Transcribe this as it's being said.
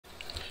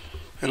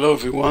Hello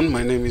everyone,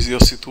 my name is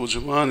Yossi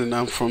Turjuman and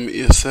I'm from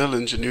ESL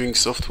Engineering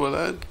Software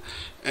Lab,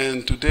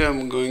 and today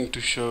I'm going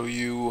to show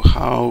you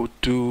how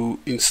to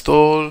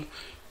install,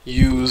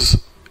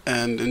 use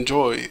and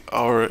enjoy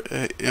our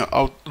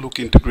Outlook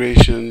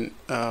integration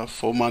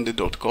for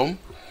Monday.com.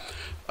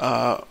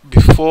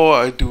 Before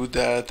I do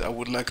that, I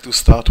would like to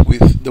start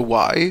with the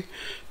why.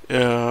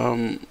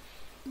 The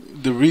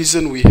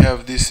reason we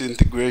have this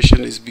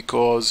integration is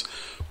because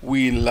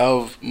we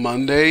love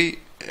Monday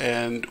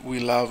and we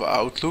love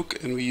Outlook,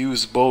 and we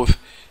use both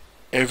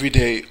every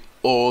day,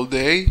 all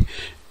day,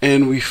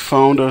 and we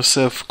found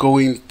ourselves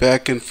going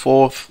back and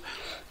forth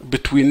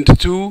between the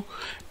two,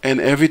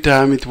 and every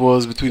time it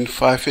was between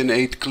 5 and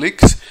 8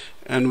 clicks,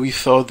 and we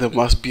thought there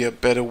must be a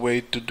better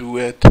way to do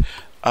it,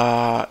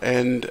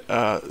 and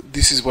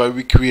this is why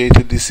we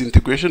created this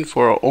integration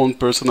for our own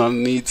personal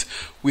needs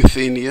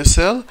within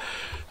ESL.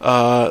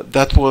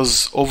 That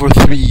was over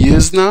 3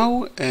 years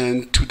now,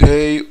 and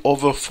today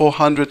over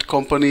 400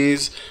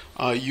 companies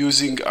are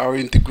using our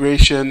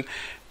integration,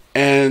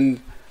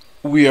 and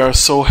we are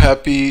so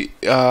happy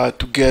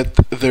to get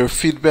their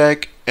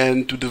feedback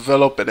and to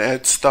develop and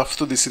add stuff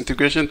to this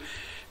integration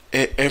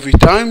every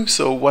time.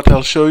 So what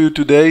I'll show you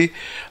today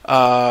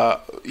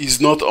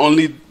is not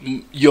only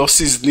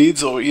Yossi's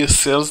needs or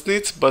ESL's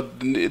needs, but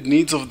the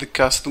needs of the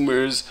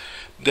customers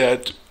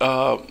that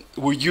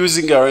were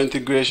using our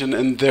integration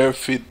and their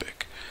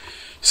feedback.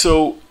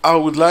 So I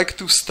would like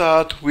to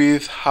start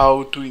with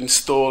how to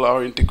install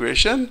our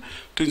integration.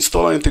 To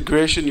install our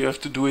integration, you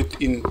have to do it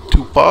in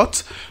two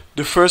parts.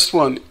 The first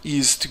one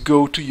is to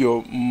go to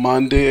your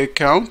Monday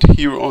account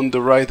here on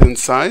the right hand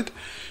side.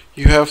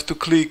 You have to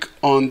click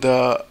on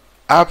the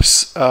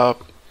apps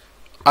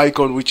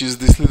icon, which is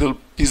this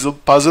little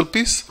puzzle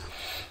piece.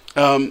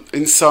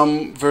 In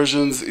some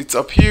versions it's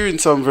up here, in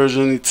some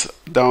versions it's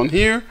down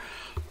here.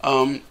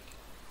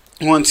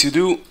 Once you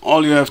do,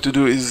 all you have to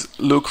do is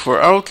look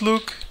for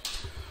Outlook.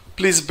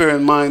 Please bear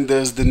in mind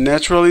there's the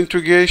natural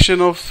integration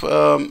of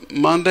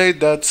Monday,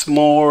 that's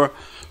more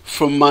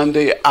from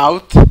Monday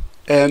out,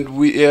 and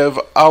we have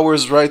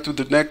ours right to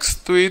the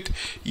next to it,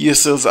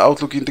 ESL's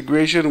Outlook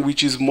integration,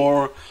 which is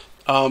more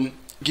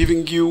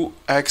giving you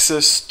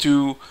access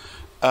to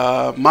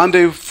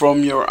Monday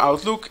from your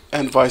Outlook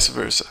and vice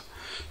versa.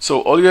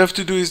 So all you have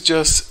to do is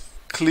just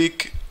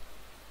click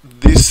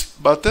this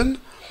button,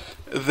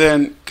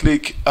 then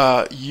click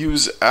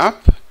use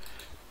app,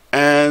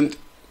 and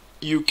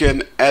you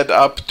can add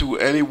up to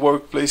any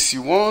workplace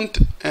you want,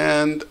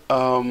 and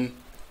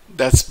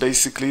that's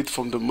basically it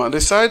from the Monday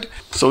side.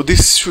 So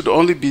this should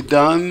only be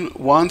done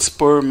once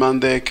per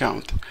Monday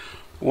account.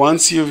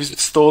 Once you've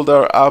installed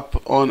our app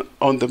on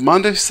the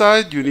Monday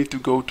side, you need to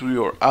go to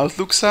your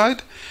Outlook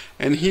side,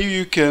 and here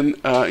you can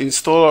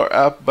install our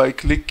app by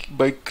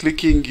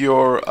clicking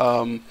your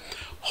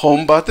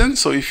home button.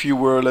 So if you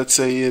were, let's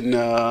say,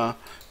 in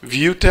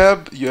View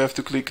tab, you have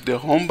to click the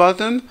home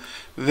button,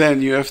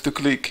 then you have to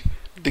click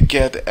the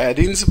get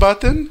add-ins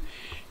button.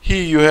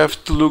 Here you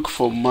have to look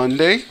for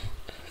Monday,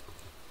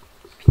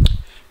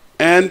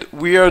 and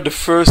we are the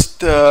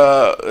first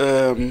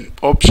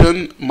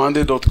option,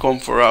 Monday.com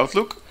for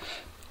Outlook.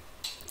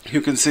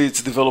 You can see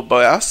it's developed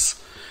by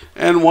us,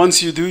 and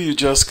once you do, you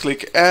just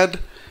click add,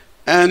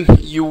 and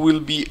you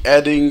will be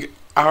adding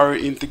our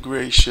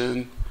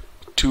integration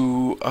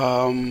to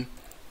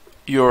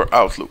your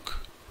Outlook.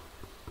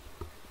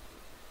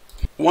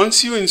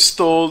 Once you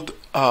installed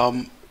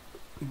on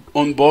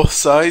both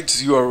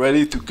sides, you are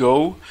ready to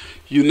go.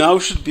 You now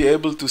should be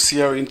able to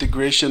see our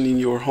integration in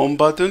your home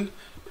button.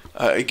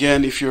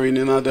 Again, if you're in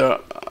another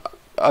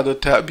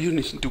tab, you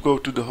need to go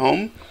to the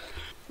home.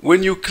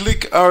 When you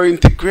click our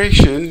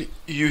integration,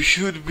 you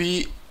should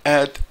be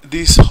at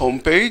this home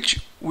page,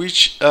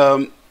 which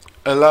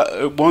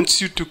wants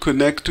you to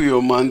connect to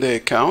your Monday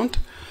account.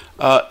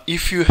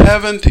 If you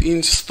haven't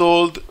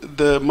installed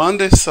the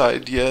Monday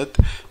side yet,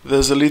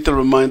 there's a little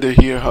reminder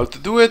here how to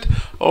do it.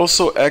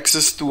 Also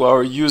access to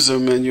our user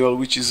manual,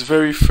 which is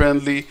very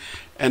friendly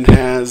and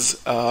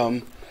has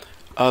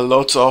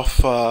lots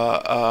of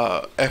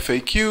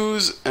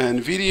FAQs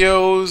and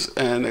videos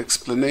and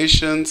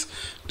explanations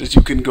that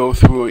you can go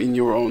through in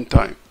your own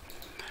time.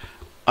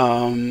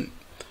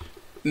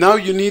 Now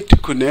you need to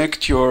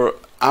connect your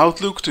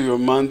Outlook to your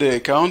Monday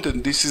account,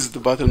 and this is the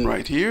button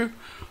right here.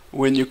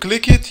 When you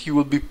click it, you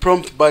will be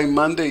prompted by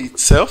Monday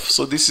itself.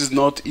 So this is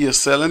not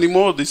ESL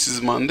anymore, this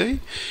is Monday.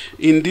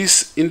 In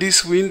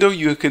this window,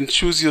 you can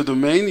choose your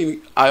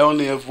domain. I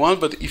only have one,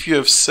 but if you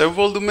have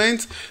several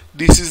domains,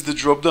 this is the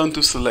drop down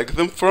to select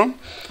them from.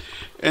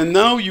 And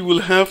now you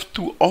will have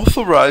to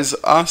authorize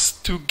us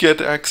to get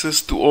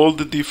access to all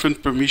the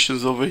different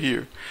permissions over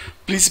here.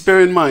 Please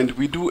bear in mind,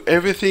 we do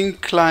everything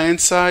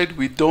client side.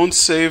 We don't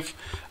save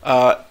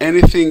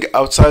anything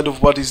outside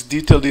of what is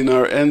detailed in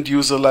our end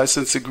user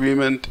license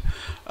agreement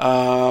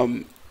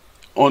on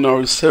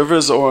our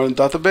servers or on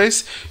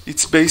database.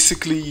 It's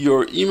basically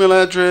your email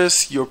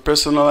address, your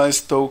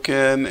personalized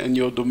token, and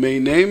your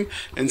domain name,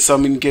 and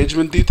some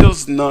engagement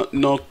details, not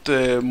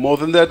more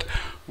than that.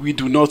 We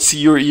do not see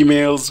your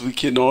emails. We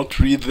cannot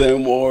read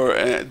them or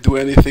do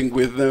anything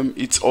with them.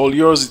 It's all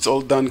yours. It's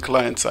all done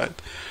client side.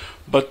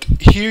 But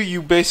here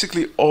you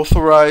basically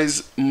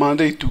authorize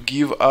Monday to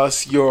give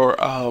us your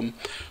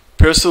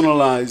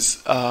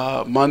personalized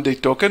Monday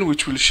token,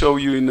 which will show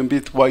you in a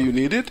bit why you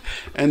need it.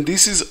 And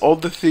this is all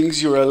the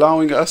things you're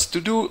allowing us to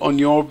do on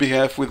your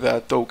behalf with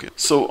that token.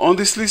 So on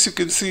this list, you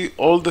can see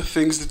all the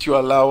things that you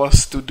allow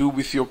us to do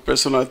with your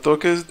personalized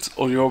tokens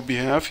on your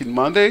behalf in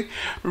Monday.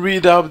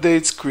 Read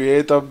updates,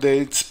 create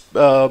updates,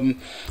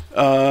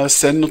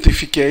 send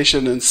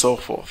notification, and so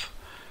forth.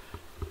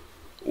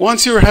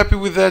 Once you're happy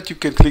with that, you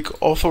can click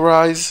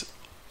authorize.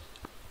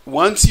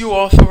 Once you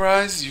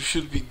authorize, you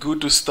should be good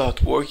to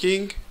start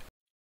working.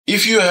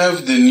 If you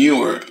have the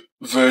newer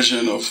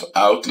version of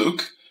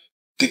Outlook,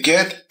 the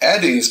Get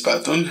Add-ins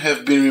button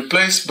have been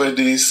replaced by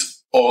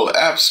this All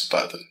Apps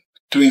button.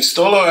 To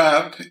install our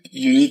app,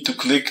 you need to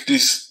click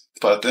this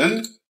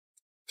button,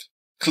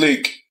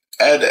 click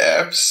Add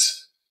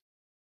Apps,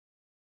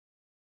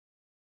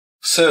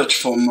 search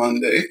for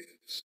Monday,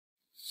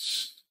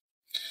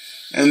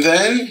 and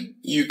then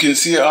you can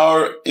see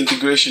our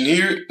integration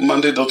here,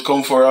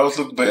 monday.com for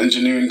Outlook by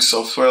Engineering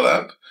Software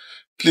Lab.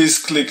 Please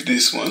click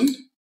this one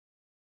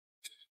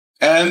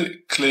and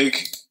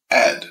click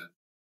Add.